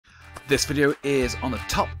This video is on the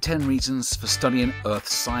top 10 reasons for studying earth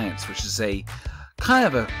science, which is a kind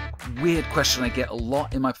of a weird question I get a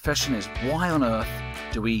lot in my profession, is why on earth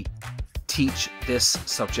do we teach this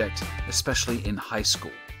subject, especially in high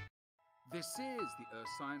school? This is the Earth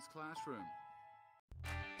Science Classroom.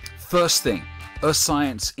 First thing, earth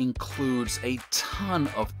science includes a ton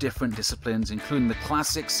of different disciplines, including the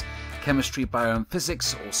classics, chemistry, bio and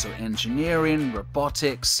physics, also engineering,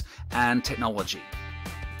 robotics, and technology.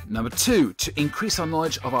 Number two, to increase our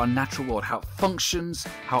knowledge of our natural world, how it functions,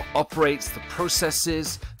 how it operates, the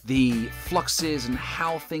processes, the fluxes, and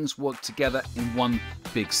how things work together in one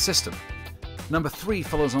big system. Number three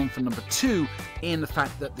follows on from number two in the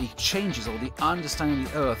fact that the changes, or the understanding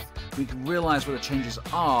of the earth, we can realize what the changes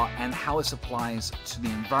are and how this applies to the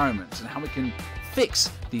environment and how we can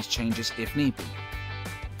fix these changes if need be.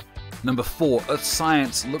 Number four, earth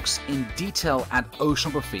science looks in detail at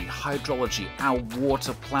oceanography, hydrology, our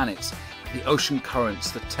water planets, the ocean currents,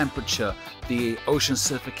 the temperature, the ocean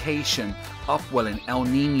acidification, upwelling, El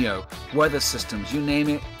Nino, weather systems, you name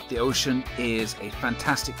it. The ocean is a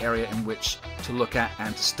fantastic area in which to look at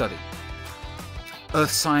and to study. Earth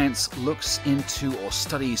science looks into or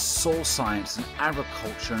studies soil science and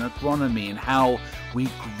agriculture and agronomy and how we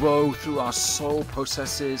grow through our soil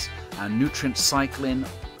processes and nutrient cycling,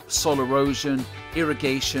 soil erosion,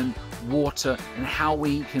 irrigation, water, and how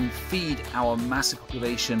we can feed our massive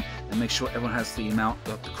population and make sure everyone has the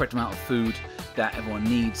correct amount of food that everyone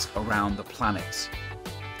needs around the planet.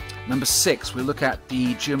 Number six, we look at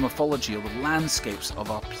the geomorphology, or the landscapes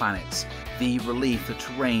of our planets, the relief, the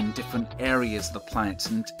terrain, different areas of the planet,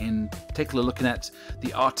 and in particular looking at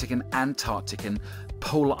the Arctic and Antarctic and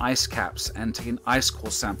polar ice caps, and taking ice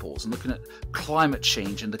core samples and looking at climate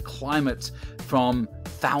change and the climate from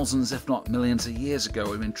thousands if not millions of years ago.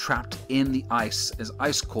 We've been trapped in the ice as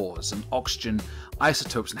ice cores and oxygen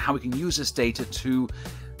isotopes, and how we can use this data to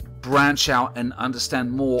branch out and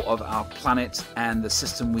understand more of our planet and the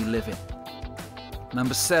system we live in.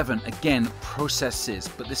 Number seven, again, processes,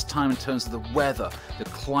 but this time in terms of the weather, the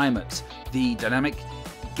climate, the dynamic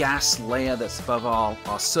gas layer that's above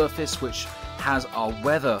our surface, which has our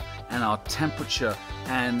weather and our temperature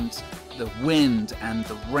and the wind and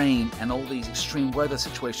the rain and all these extreme weather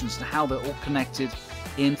situations, and how they're all connected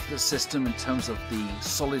into the system in terms of the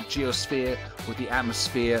solid geosphere with the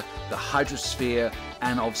atmosphere, the hydrosphere,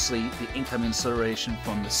 and obviously the incoming solar radiation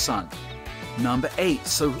from the sun. Number eight,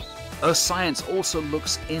 so earth science also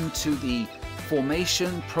looks into the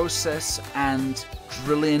formation, process, and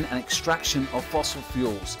drilling and extraction of fossil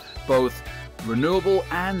fuels, both renewable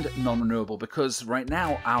and non-renewable, because right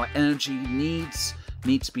now our energy needs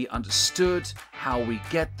need to be understood, how we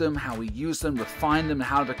get them, how we use them, refine them, and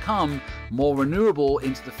how to become more renewable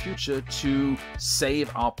into the future to save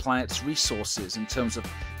our planet's resources in terms of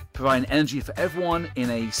providing energy for everyone in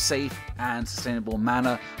a safe and sustainable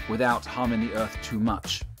manner without harming the earth too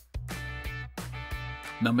much.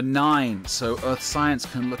 Number nine, so earth science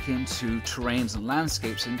can look into terrains and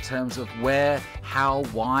landscapes in terms of where, how,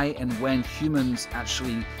 why, and when humans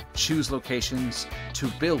actually choose locations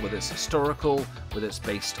to build, whether it's historical, whether it's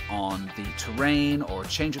based on the terrain or a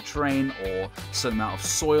change of terrain or a certain amount of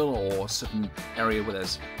soil or a certain area where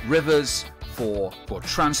there's rivers for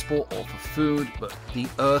transport or for food. But the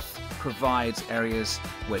earth provides areas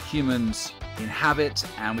where humans inhabit,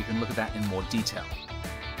 and we can look at that in more detail.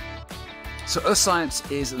 So earth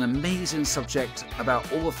science is an amazing subject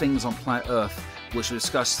about all the things on planet Earth, which we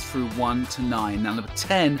discussed through 1 to 9. Now number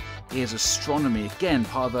 10 is astronomy, again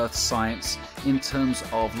part of earth science in terms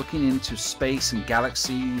of looking into space and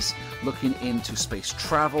galaxies, looking into space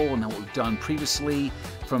travel and what we've done previously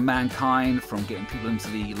from mankind, from getting people into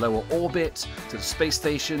the lower orbit, to the space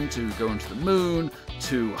station, to go into the moon,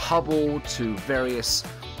 to Hubble, to various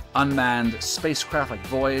unmanned spacecraft like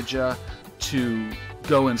Voyager, to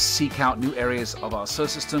go and seek out new areas of our solar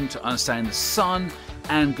system, to understand the sun,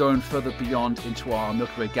 and going further beyond into our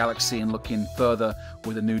Milky Way galaxy and looking further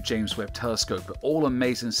with the new James Webb telescope. But all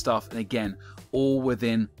amazing stuff, and again, all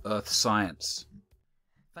within earth science.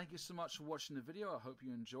 Thank you so much for watching the video. I hope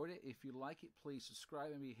you enjoyed it. If you like it, please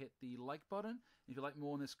subscribe and maybe hit the like button. If you like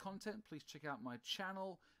more on this content, please check out my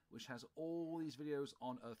channel, which has all these videos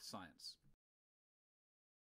on earth science.